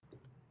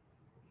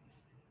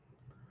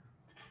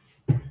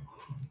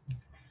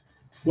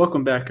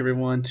Welcome back,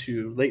 everyone,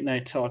 to Late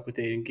Night Talk with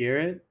Aiden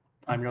Garrett.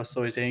 I'm your host,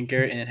 always Aiden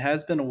Garrett, and it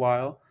has been a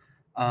while.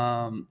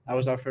 I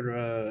was offered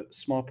a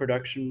small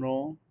production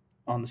role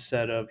on the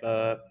set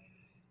of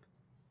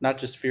not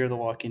just Fear the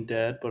Walking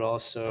Dead, but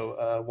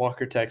also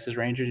Walker, Texas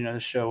Ranger. The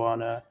show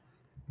on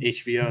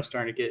HBO,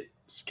 starting to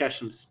catch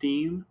some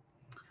steam.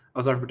 I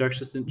was offered a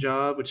production assistant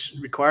job, which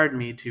required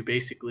me to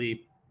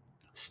basically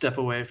step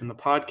away from the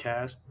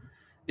podcast.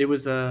 It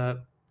was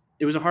a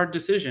it was a hard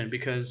decision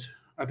because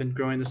I've been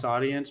growing this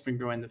audience, been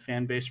growing the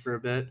fan base for a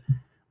bit.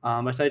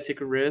 I decided to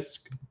take a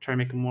risk, try to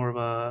make a more of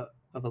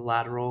a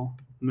lateral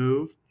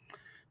move,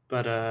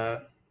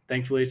 but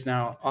thankfully it's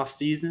now off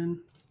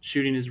season.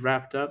 Shooting is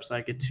wrapped up, so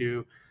I get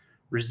to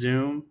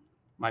resume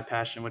my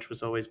passion, which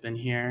was always been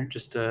here,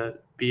 just to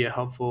be a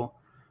helpful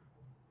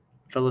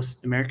fellow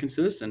American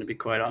citizen, to be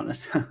quite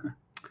honest.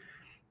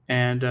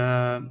 And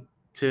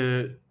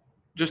to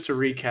just to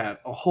recap,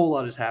 a whole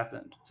lot has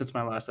happened since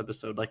my last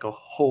episode, like a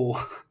whole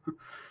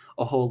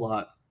a whole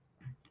lot.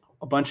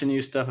 A bunch of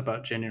new stuff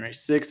about January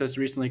 6th that's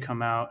recently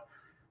come out.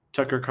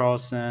 Tucker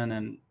Carlson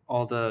and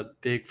all the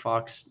big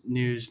Fox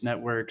News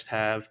networks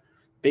have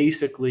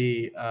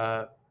basically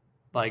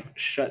like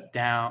shut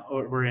down,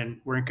 or we're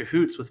in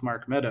cahoots with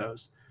Mark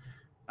Meadows,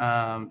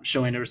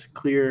 showing there was a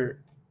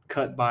clear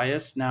cut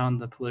bias now in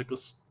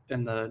the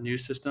in the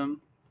news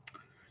system.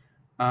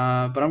 But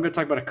I'm going to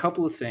talk about a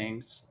couple of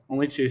things,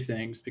 only two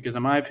things, because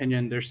in my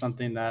opinion, there's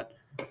something that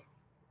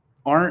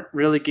aren't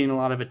really getting a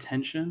lot of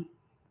attention,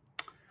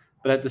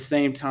 but at the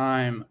same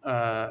time,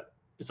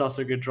 it's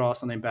also good to draw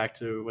something back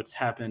to what's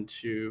happened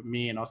to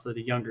me and also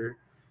the younger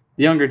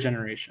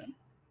generation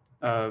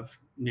of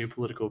new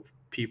political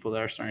people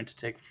that are starting to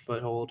take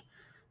foothold.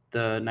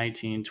 The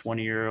 19,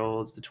 20-year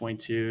olds, the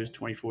 22,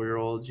 24-year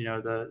olds,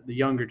 the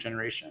younger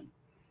generation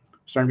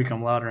starting to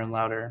become louder and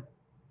louder.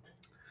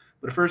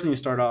 But first, I need to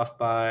start off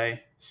by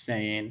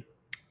saying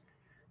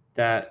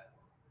that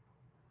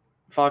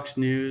Fox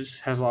News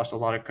has lost a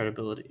lot of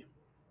credibility.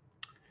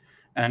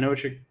 And I know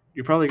what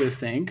you're probably going to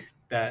think,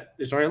 that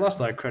it's already lost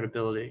a lot of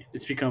credibility.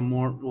 It's become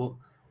more, well,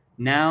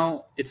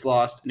 now it's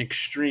lost an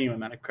extreme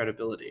amount of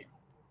credibility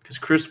because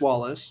Chris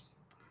Wallace,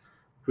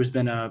 who's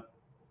been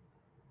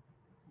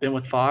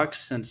with Fox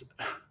since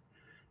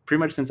pretty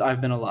much since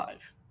I've been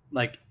alive,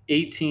 like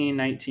 18,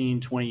 19,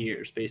 20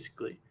 years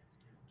basically.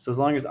 So as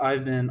long as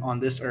I've been on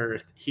this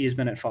earth, he's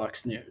been at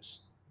Fox News,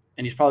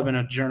 and he's probably been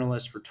a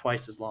journalist for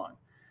twice as long.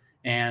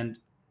 And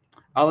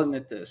I'll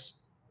admit this: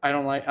 I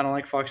don't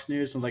like Fox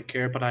News, I don't like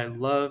care, but I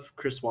love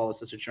Chris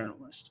Wallace as a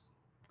journalist.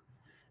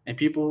 And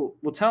people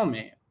will tell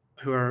me,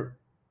 who are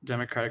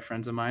Democratic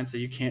friends of mine, say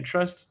you can't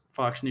trust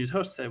Fox News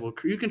hosts. Say, well,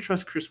 you can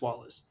trust Chris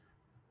Wallace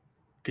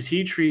because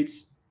he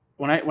treats,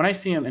 when I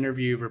see him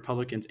interview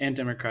Republicans and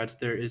Democrats,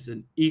 there is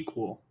an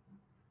equal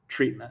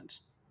treatment.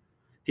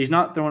 He's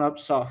not throwing up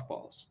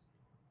softballs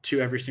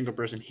to every single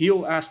person.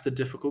 He'll ask the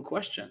difficult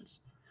questions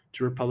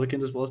to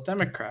Republicans as well as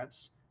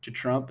Democrats, to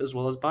Trump as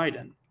well as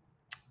Biden.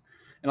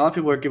 And a lot of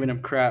people are giving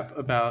him crap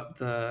about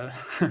the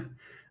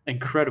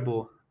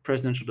incredible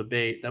presidential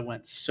debate that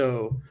went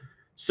so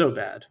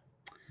bad.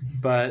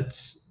 But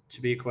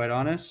to be quite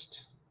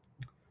honest,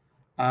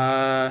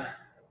 uh,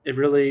 it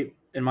really,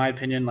 in my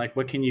opinion, like,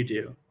 what can you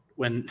do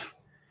when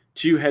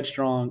two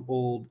headstrong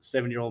old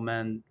 7-year-old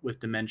men with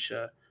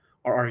dementia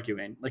are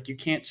arguing? Like, you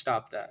can't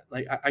stop that.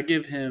 Like, I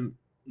give him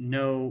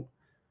no.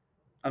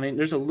 I mean,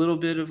 there's a little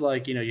bit of,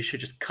 like, you should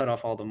just cut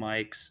off all the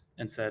mics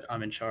and said,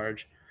 I'm in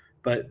charge.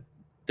 But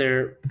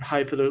they're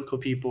high political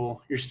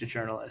people. You're just a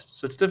journalist.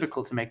 So it's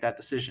difficult to make that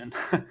decision.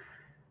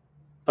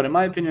 But in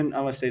my opinion,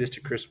 I want to say this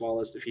to Chris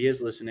Wallace, if he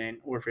is listening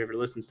or if he ever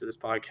listens to this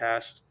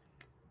podcast: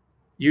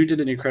 you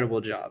did an incredible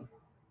job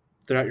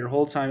throughout your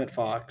whole time at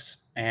Fox.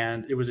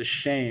 And it was a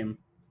shame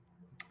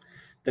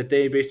that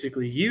they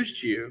basically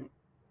used you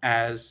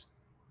as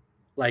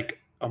like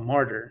a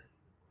martyr.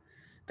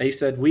 They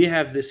said, we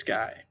have this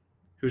guy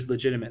who's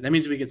legitimate. That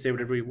means we can say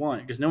whatever we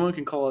want because no one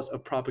can call us a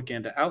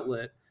propaganda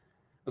outlet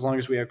as long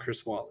as we have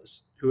Chris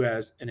Wallace, who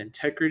has an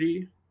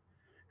integrity,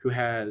 who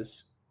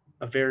has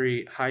a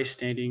very high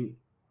standing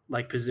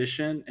like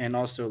position, and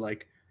also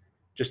like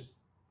just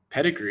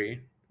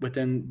pedigree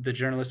within the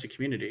journalistic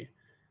community.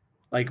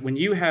 Like, when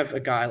you have a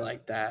guy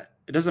like that,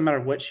 it doesn't matter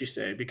what you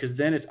say because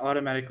then it's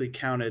automatically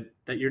counted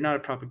that you're not a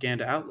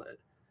propaganda outlet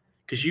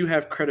because you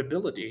have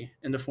credibility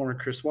in the form of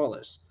Chris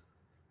Wallace.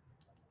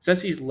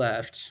 Since he's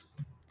left,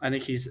 I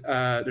think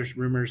there's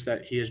rumors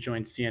that he has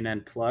joined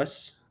CNN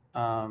Plus.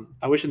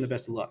 I wish him the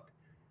best of luck.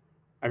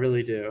 I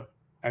really do.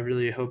 I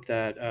really hope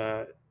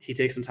that he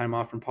takes some time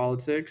off from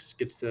politics,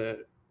 gets to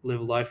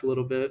live life a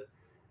little bit.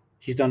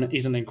 He's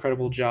an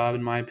incredible job,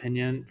 in my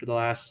opinion, for the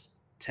last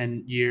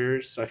 10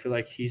 years. So I feel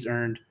like he's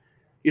earned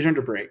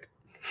a break.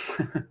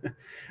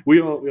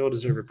 We all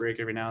deserve a break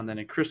every now and then.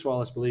 And Chris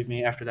Wallace, believe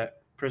me, after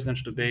that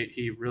presidential debate,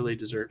 he really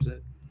deserves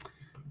it.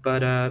 But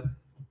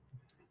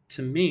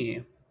to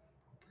me,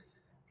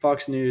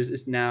 Fox News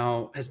has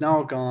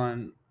now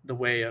gone the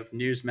way of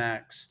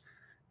Newsmax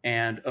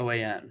and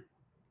OAN.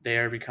 They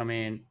are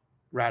becoming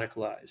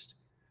radicalized.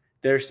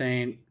 They're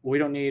saying, we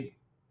don't need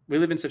we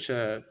live in such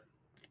a,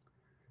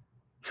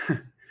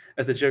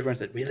 as the joke once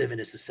said, we live in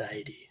a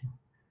society.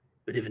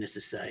 We live in a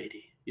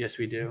society. Yes,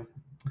 we do.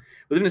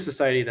 We live in a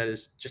society that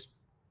is just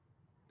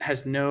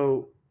has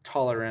no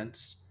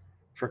tolerance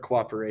for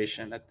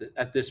cooperation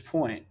at this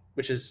point,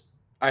 which is,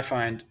 I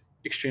find,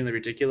 extremely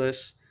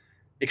ridiculous,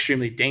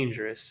 extremely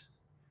dangerous,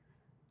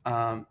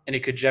 and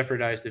it could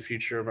jeopardize the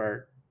future of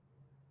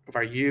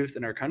our youth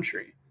and our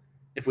country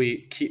if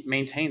we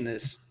maintain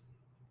this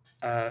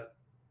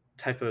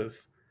type of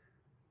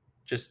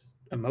just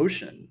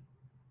emotion.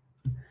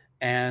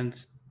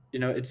 And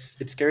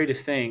it's scary to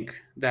think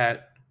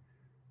that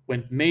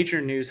when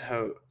major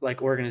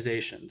like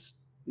organizations,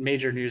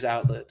 major news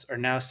outlets are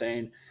now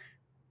saying,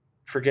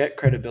 forget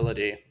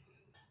credibility,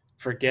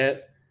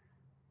 forget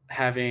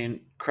having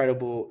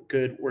credible,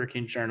 good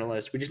working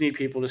journalists. We just need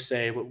people to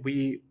say what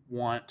we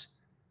want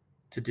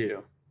to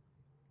do.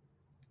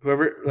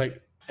 Whoever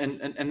like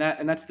and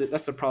that's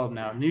the problem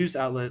now. News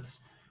outlets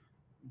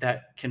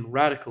that can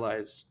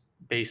radicalize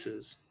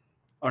bases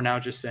are now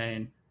just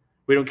saying,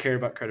 we don't care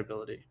about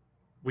credibility.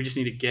 We just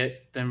need to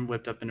get them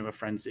whipped up into a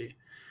frenzy.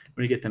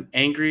 We need to get them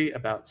angry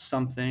about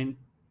something,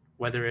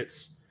 whether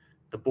it's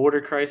the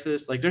border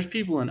crisis. Like, there's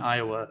people in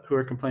Iowa who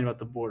are complaining about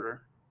the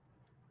border.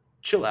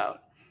 Chill out.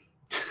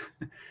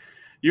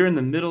 You're in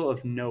the middle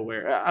of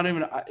nowhere. I don't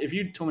even. If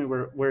you told me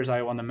where's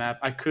Iowa on the map,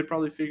 I could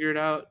probably figure it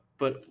out,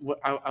 but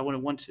I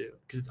wouldn't want to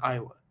because it's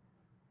Iowa.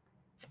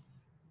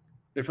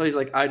 There are places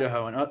like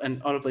Idaho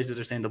and other places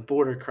are saying the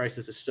border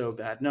crisis is so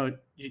bad. No,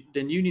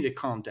 then you need to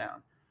calm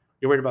down.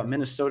 You're worried about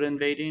Minnesota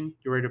invading.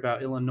 You're worried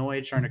about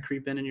Illinois trying to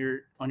creep in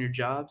on your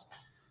jobs.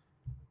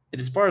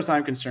 And as far as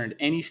I'm concerned,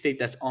 any state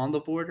that's on the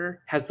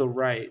border has the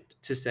right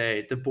to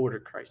say the border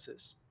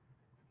crisis.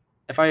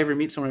 If I ever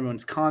meet someone in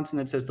Wisconsin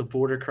that says the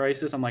border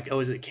crisis, I'm like, oh,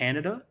 is it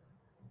Canada?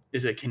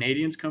 Is it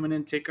Canadians coming in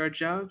and take our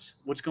jobs?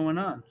 What's going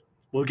on?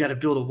 Well, we got to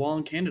build a wall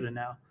in Canada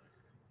now.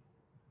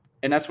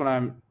 And that's what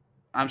I'm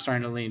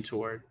starting to lean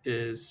toward,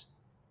 is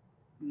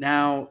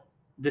now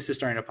this is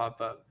starting to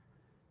pop up.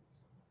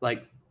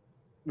 Like,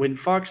 when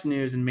Fox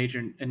News and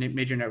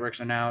major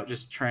networks are now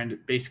just trying to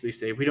basically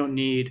say, we don't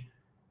need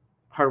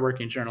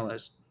hardworking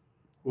journalists.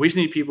 We just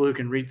need people who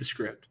can read the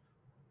script.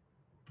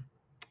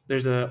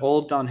 There's an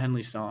old Don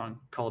Henley song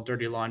called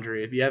 "Dirty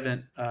Laundry." If you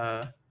haven't,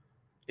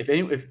 if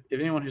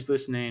anyone who's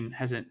listening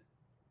hasn't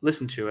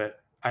listened to it,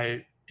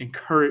 I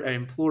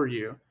implore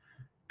you,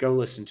 go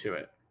listen to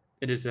it.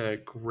 It is a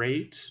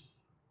great,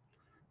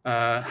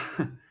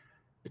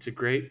 it's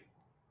a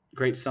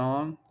great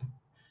song.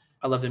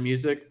 I love the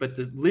music, but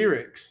the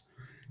lyrics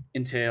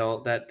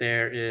entail that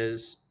there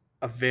is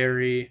a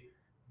very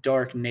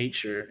dark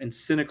nature and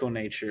cynical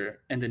nature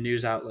in the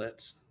news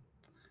outlets,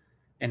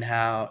 and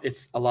how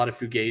it's a lot of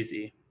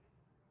fugazi.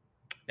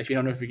 If you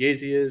don't know what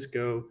fugazi is,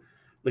 go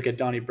look at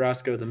Donnie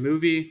Brasco, the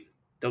movie.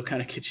 They'll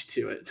kind of get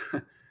you to it.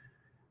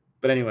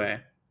 But anyway,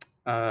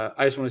 I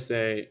just want to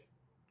say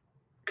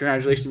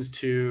congratulations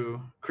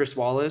to Chris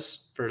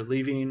Wallace for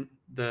leaving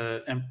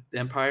the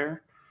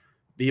empire,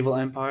 the evil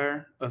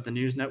empire of the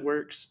news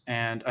networks,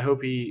 and I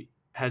hope he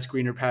has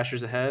greener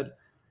pastures ahead.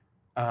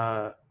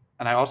 And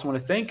I also want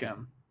to thank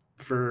him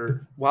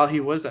for, while he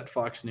was at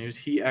Fox News,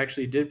 he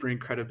actually did bring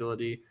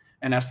credibility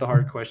and ask the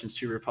hard questions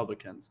to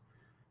Republicans.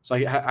 So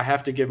I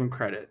have to give him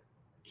credit.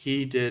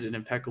 He did an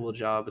impeccable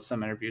job with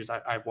some interviews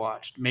I've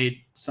watched, made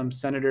some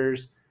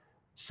senators,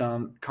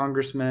 some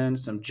congressmen,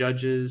 some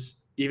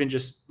judges, even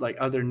just like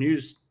other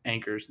news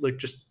anchors look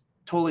just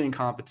totally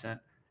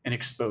incompetent, and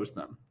exposed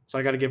them. So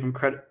I got to give him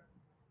credit.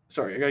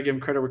 I got to give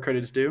him credit where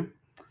credit is due.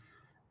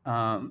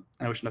 I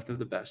wish nothing but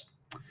the best.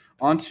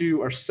 On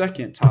to our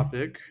second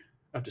topic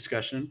of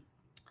discussion,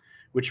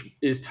 which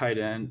is tied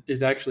in,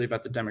 is actually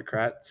about the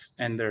Democrats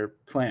and their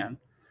plan.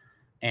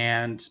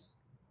 And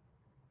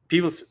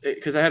people,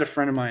 because I had a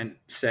friend of mine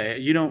say,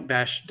 you don't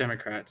bash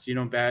Democrats, you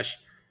don't bash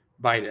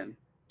Biden,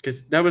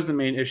 because that was the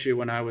main issue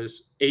when I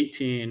was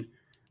 18.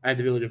 I had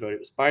the ability to vote. It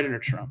was Biden or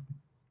Trump.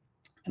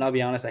 And I'll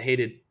be honest, I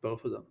hated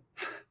both of them.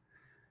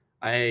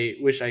 I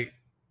wish I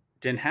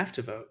didn't have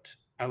to vote.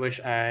 I wish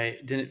I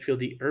didn't feel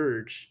the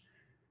urge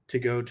to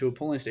go to a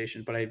polling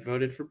station, but I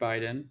voted for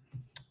Biden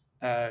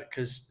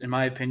because, in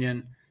my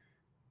opinion,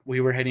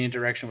 we were heading in a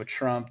direction with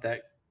Trump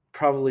that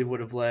probably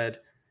would have led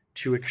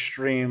to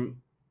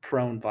extreme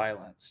prone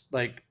violence.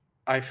 Like,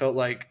 I felt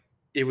like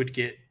it would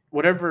get,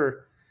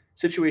 whatever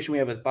situation we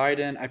have with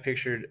Biden, I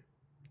pictured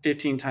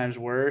 15 times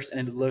worse,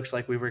 and it looks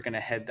like we were going to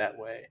head that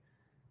way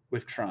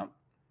with Trump.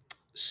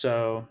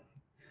 So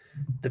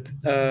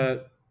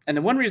and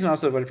the one reason I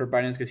also voted for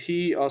Biden is because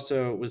he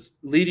also was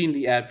leading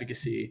the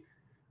advocacy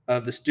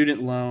of the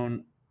student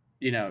loan.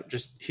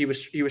 Just he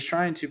was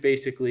trying to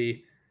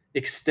basically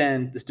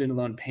extend the student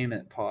loan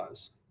payment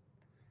pause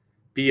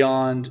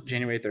beyond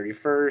January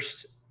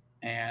 31st,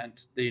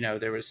 and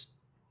there's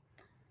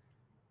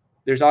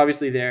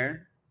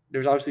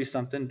obviously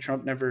something.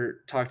 Trump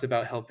never talked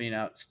about helping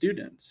out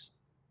students.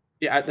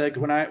 Yeah, like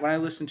when I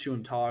listened to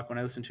him talk, when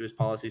I listened to his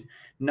policies,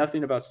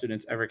 nothing about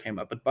students ever came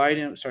up. But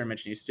Biden started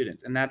mentioning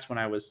students, and that's when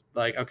I was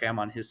like, okay, I'm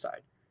on his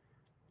side.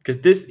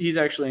 because he's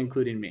actually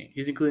including me.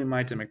 He's including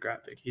my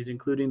demographic. He's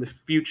including the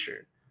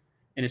future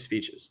in his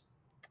speeches.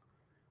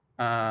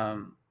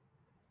 And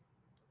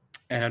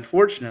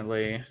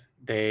unfortunately,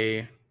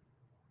 they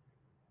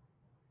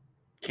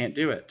can't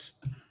do it.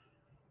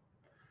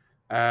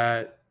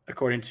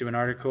 According to an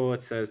article,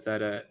 it says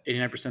that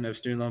 89% of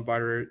student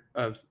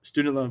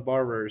loan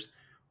borrowers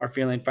are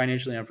feeling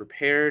financially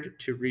unprepared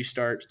to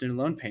restart student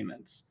loan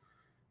payments.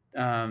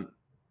 And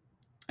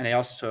they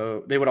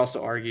would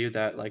also argue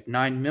that like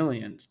 9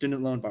 million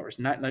student loan borrowers,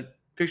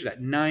 picture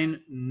that,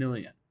 9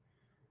 million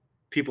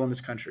people in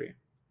this country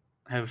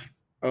have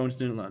owned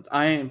student loans.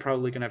 I am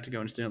probably going to have to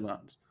go into student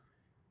loans,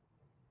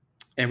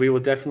 and we will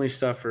definitely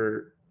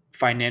suffer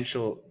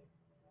financial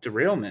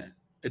derailment.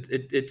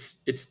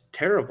 It's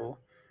terrible.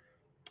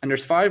 And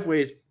there's 5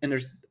 ways, and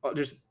there's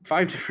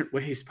 5 different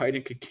ways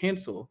Biden could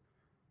cancel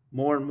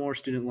more and more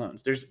student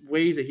loans. There's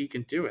ways that he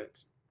can do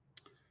it.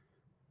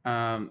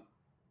 And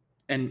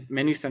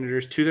many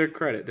senators, to their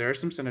credit, there are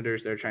some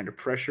senators that are trying to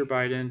pressure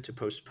Biden to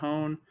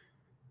postpone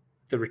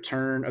the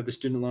return of the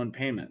student loan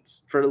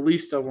payments for at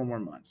least several more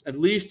months, at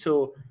least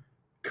till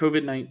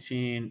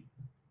COVID-19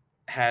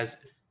 has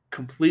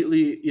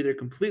either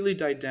completely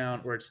died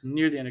down or it's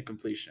near the end of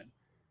completion.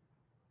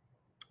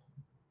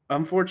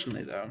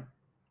 Unfortunately, though,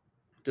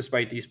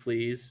 despite these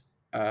pleas,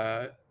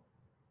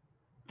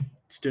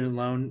 student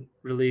loan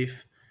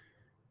relief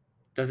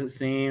doesn't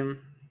seem,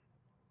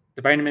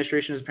 the Biden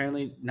administration is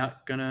apparently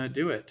not gonna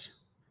do it.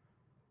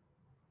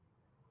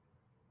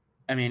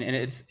 I mean, and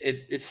it's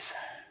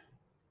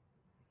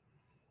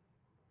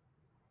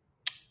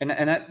and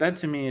that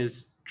to me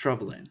is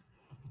troubling.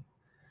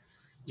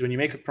 Is when you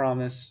make a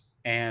promise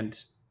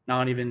and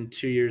not even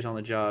 2 years on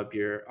the job,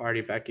 you're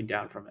already backing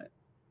down from it.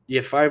 You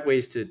have 5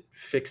 ways to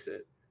fix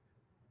it.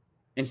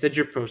 Instead,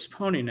 you're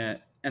postponing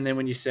it, and then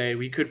when you say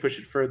we could push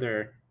it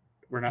further,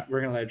 we're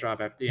going to let it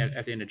drop at the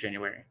end of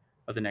January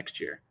of the next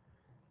year.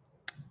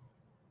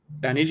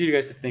 Now, I need you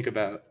guys to think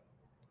about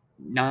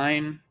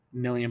 9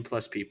 million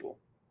plus people.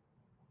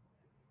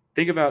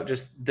 Think about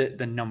just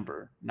the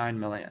number, 9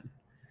 million.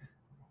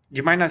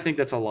 You might not think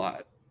that's a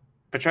lot,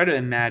 but try to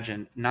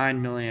imagine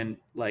 9 million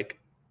like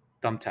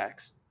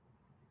thumbtacks,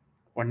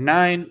 or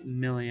 9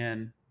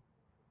 million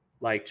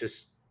like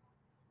just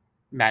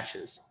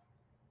matches.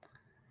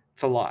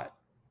 It's a lot.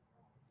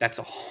 That's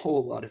a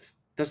whole lot of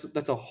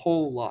that's a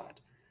whole lot.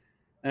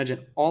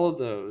 Imagine all of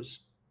those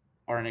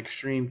are in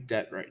extreme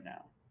debt right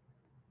now.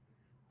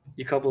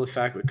 You couple the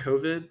fact with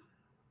COVID,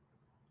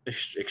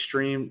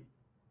 extreme,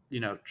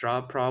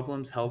 job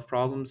problems,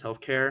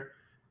 healthcare,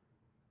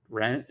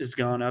 rent has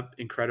gone up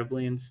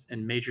incredibly in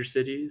major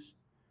cities.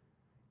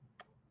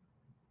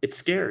 It's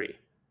scary.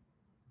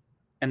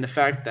 And the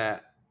fact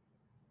that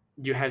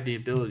you have the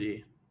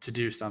ability to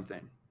do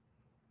something.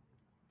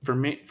 For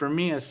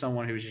me as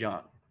someone who's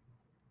young,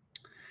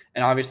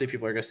 and obviously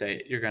people are going to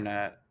say you're going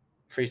to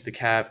face the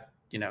cap,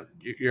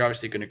 you're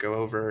obviously going to go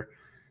over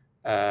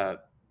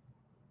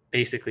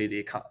basically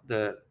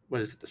the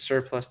what is it, the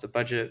surplus, the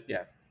budget.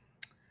 Yeah.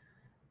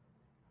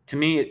 To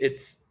me,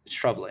 it's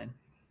troubling.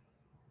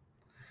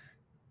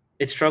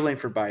 It's troubling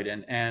for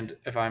Biden. And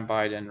if I'm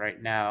Biden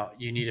right now,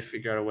 you need to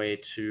figure out a way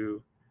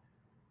to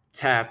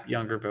tap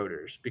younger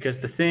voters, because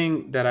the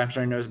thing that I'm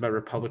starting to notice about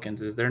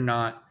Republicans is they're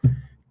going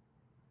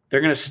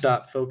to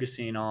stop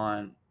focusing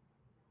on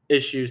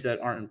issues that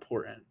aren't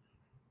important.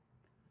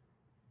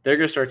 They're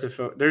going to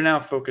start they're now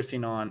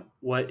focusing on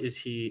what is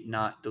he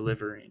not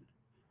delivering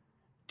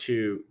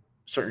to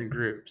certain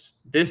groups.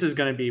 This is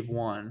going to be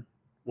one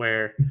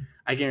where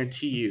I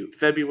guarantee you,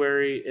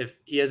 February, if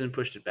he hasn't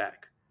pushed it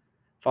back,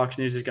 Fox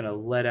News is going to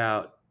let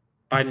out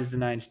Biden's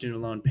denying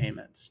student loan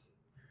payments.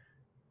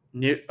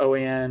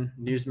 OAN,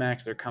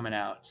 Newsmax, they're coming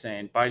out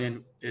saying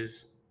Biden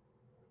is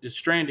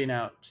stranding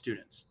out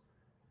students.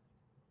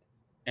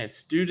 And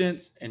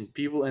students and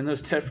people in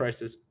those debt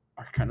prices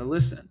are going to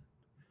listen.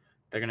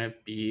 They're going to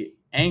be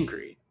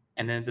angry.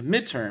 And then the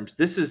midterms,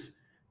 this is,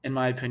 in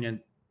my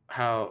opinion,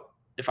 how,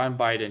 if I'm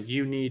Biden,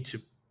 you need to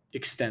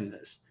extend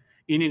this.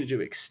 You need to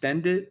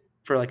extend it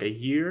for like a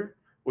year,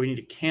 or you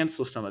need to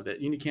cancel some of it.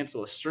 You need to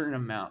cancel a certain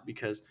amount,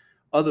 because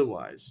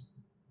otherwise,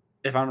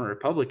 if I'm a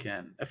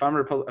Republican, if I'm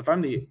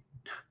the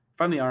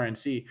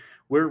RNC,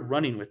 we're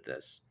running with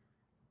this.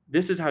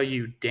 This is how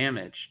you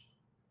damage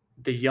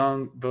the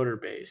young voter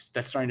base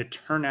that's starting to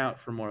turn out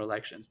for more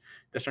elections.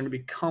 They're starting to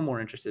become more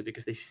interested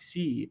because they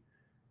see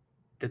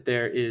that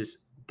there is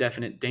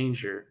definite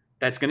danger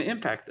that's going to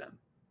impact them.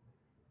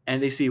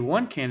 And they see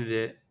one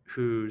candidate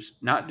who's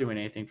not doing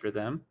anything for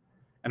them,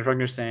 and if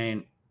I'm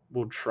saying,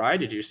 we'll try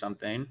to do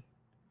something,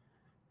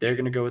 they're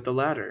going to go with the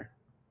latter,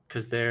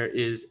 because there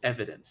is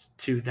evidence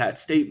to that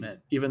statement,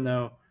 even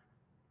though,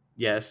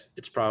 yes,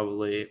 it's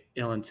probably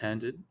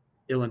ill-intended,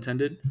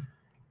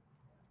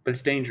 but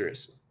it's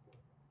dangerous.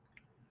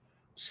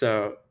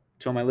 So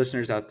to all my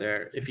listeners out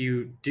there, if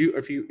you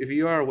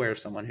are aware of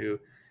someone who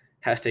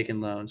has taken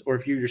loans, or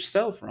if you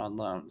yourself are on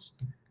loans,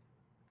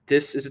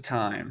 this is a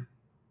time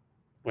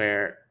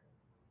where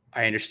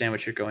I understand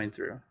what you're going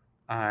through.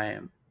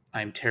 I'm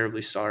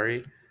terribly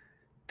sorry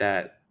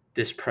that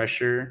this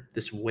pressure,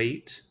 this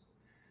weight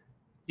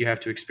you have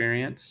to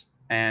experience.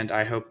 And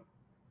I hope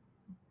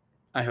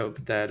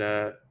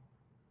that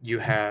you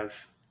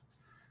have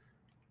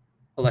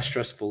a less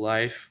stressful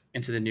life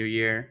into the new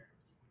year.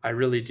 I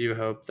really do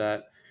hope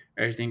that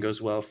everything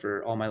goes well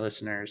for all my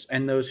listeners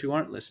and those who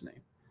aren't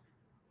listening,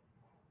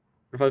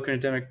 Republican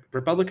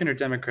or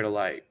Democrat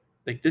alike.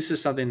 Like, this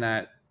is something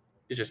that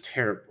is just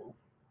terrible.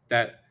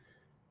 That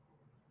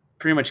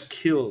pretty much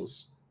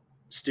kills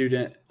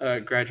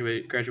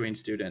graduating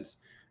students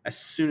as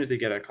soon as they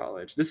get out of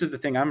college. This is the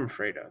thing I'm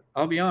afraid of.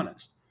 I'll be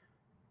honest.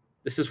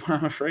 This is what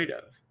I'm afraid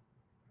of.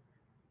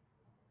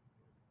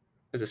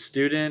 As a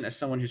student, as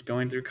someone who's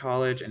going through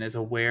college and is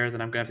aware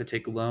that I'm going to have to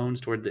take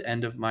loans toward the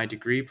end of my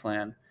degree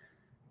plan,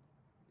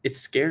 it's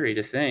scary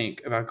to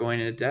think about going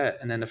into debt.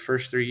 And then the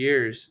first 3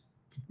 years,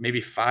 maybe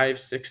 5,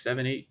 6,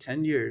 7, 8,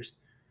 10 years,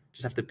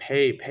 just have to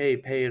pay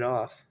it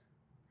off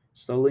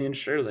slowly and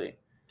surely.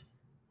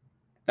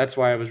 That's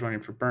why I was running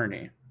for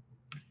Bernie,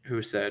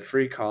 who said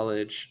free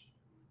college,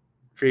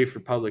 free for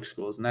public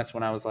schools. And that's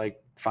when I was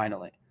like,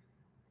 finally,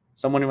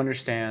 someone who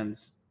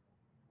understands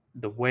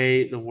the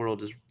way the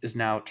world is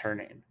now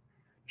turning.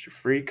 There's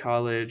free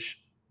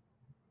college.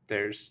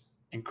 There's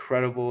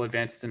incredible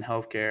advances in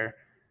healthcare.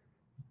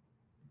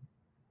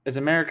 As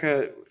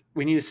America,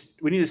 we need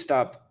to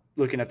stop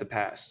looking at the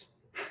past.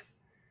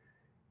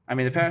 I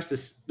mean, the past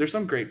there's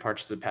some great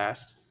parts to the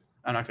past.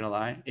 I'm not gonna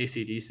lie.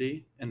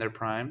 AC/DC in their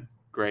prime,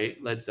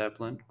 great. Led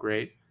Zeppelin,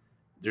 great.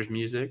 There's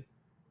music.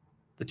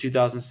 The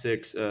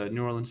 2006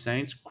 New Orleans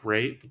Saints,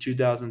 great. The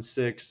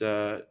 2006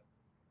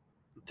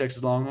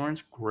 Texas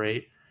Longhorns,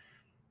 great.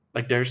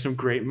 Like, there's some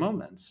great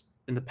moments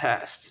in the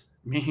past,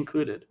 me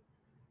included,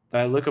 that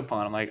I look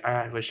upon. I'm like,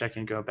 I wish I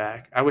can go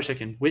back. I wish I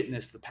can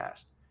witness the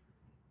past.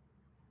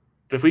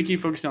 But if we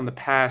keep focusing on the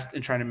past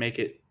and trying to make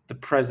it the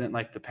present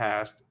like the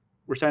past,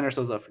 we're setting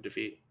ourselves up for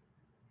defeat.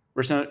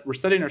 We're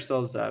setting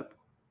ourselves up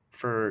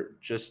for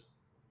just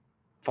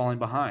falling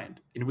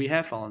behind. And we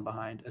have fallen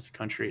behind as a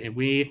country. And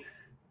we,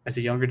 as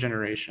a younger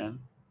generation,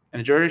 and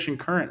the generation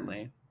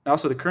currently,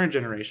 also the current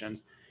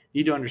generations,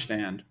 need to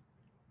understand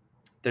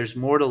there's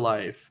more to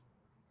life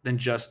than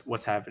just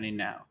what's happening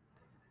now.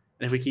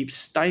 And if we keep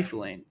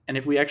stifling, and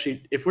if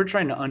we're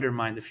trying to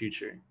undermine the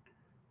future,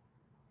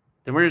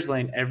 then we're just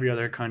letting every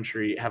other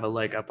country have a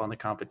leg up on the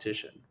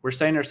competition. We're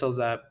setting ourselves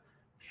up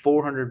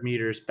 400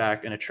 meters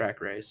back in a track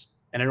race,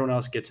 and everyone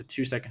else gets a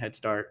 2-second head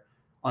start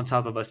on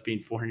top of us being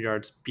 400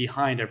 yards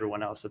behind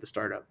everyone else at the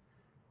startup.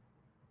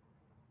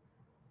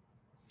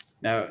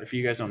 Now, if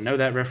you guys don't know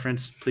that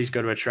reference, please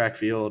go to a track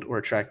field or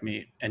a track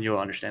meet, and you'll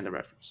understand the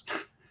reference.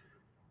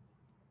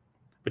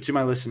 But to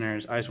my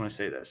listeners, I just want to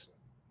say this.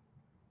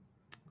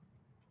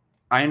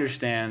 I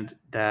understand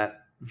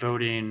that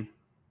voting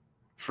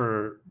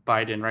for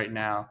Biden right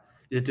now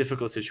is a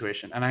difficult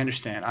situation. And I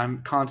understand.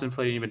 I'm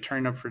contemplating even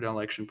turning up for an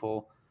election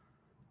poll.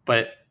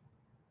 But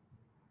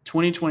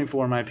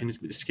 2024, in my opinion, is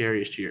going to be the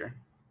scariest year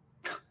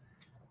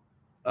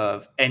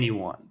of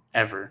anyone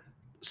ever.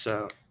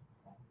 So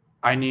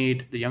I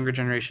need the younger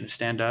generation to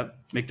stand up,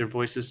 make their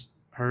voices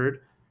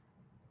heard,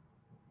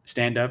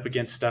 stand up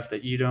against stuff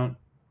that you don't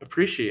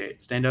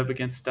appreciate, stand up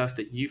against stuff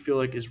that you feel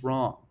like is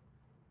wrong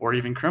or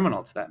even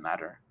criminal to that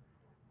matter,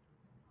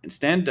 and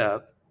stand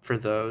up for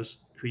those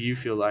who you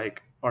feel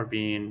like are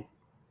being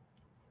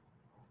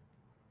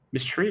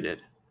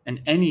mistreated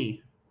in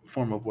any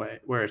form of way,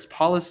 where it's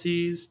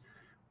policies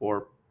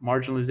or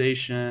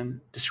marginalization,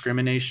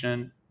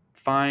 discrimination.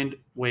 Find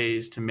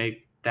ways to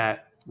make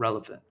that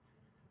relevant.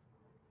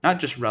 Not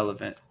just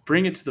relevant,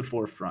 bring it to the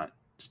forefront.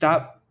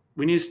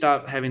 We need to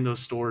stop having those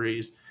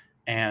stories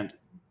and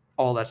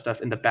all that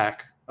stuff in the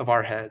back of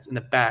our heads, in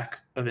the back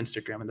of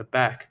Instagram, in the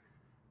back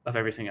of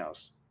everything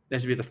else. It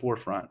has to be at the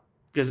forefront.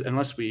 Because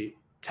unless we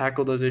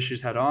tackle those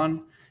issues head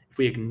on, if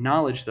we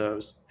acknowledge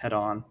those head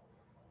on,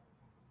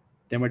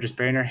 then we're just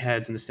burying our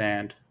heads in the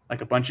sand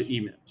like a bunch of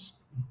emus.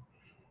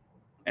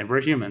 And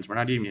we're humans. We're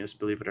not emus,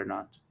 believe it or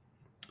not.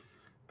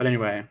 But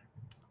anyway,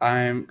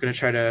 I'm going to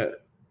try to,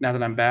 now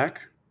that I'm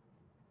back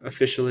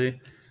officially,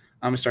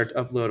 I'm going to start to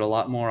upload a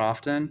lot more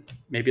often,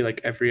 maybe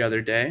like every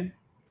other day.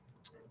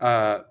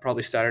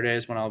 Probably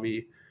Saturdays when I'll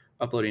be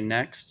uploading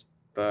next.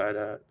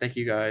 But thank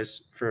you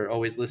guys for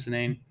always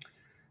listening.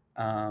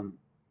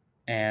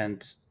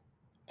 And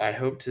I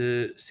hope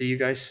to see you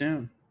guys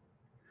soon.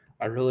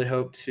 I really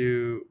hope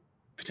to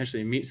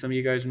potentially meet some of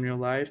you guys in real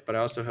life, but I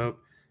also hope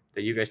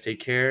that you guys take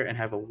care and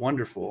have a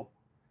wonderful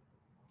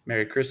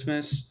Merry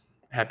Christmas,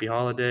 Happy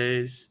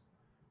Holidays,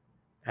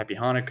 Happy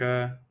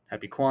Hanukkah,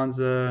 Happy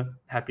Kwanzaa,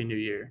 Happy New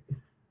Year.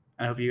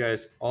 I hope you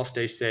guys all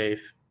stay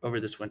safe over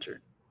this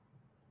winter.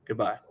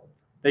 Goodbye.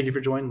 Thank you for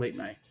joining Late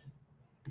Night.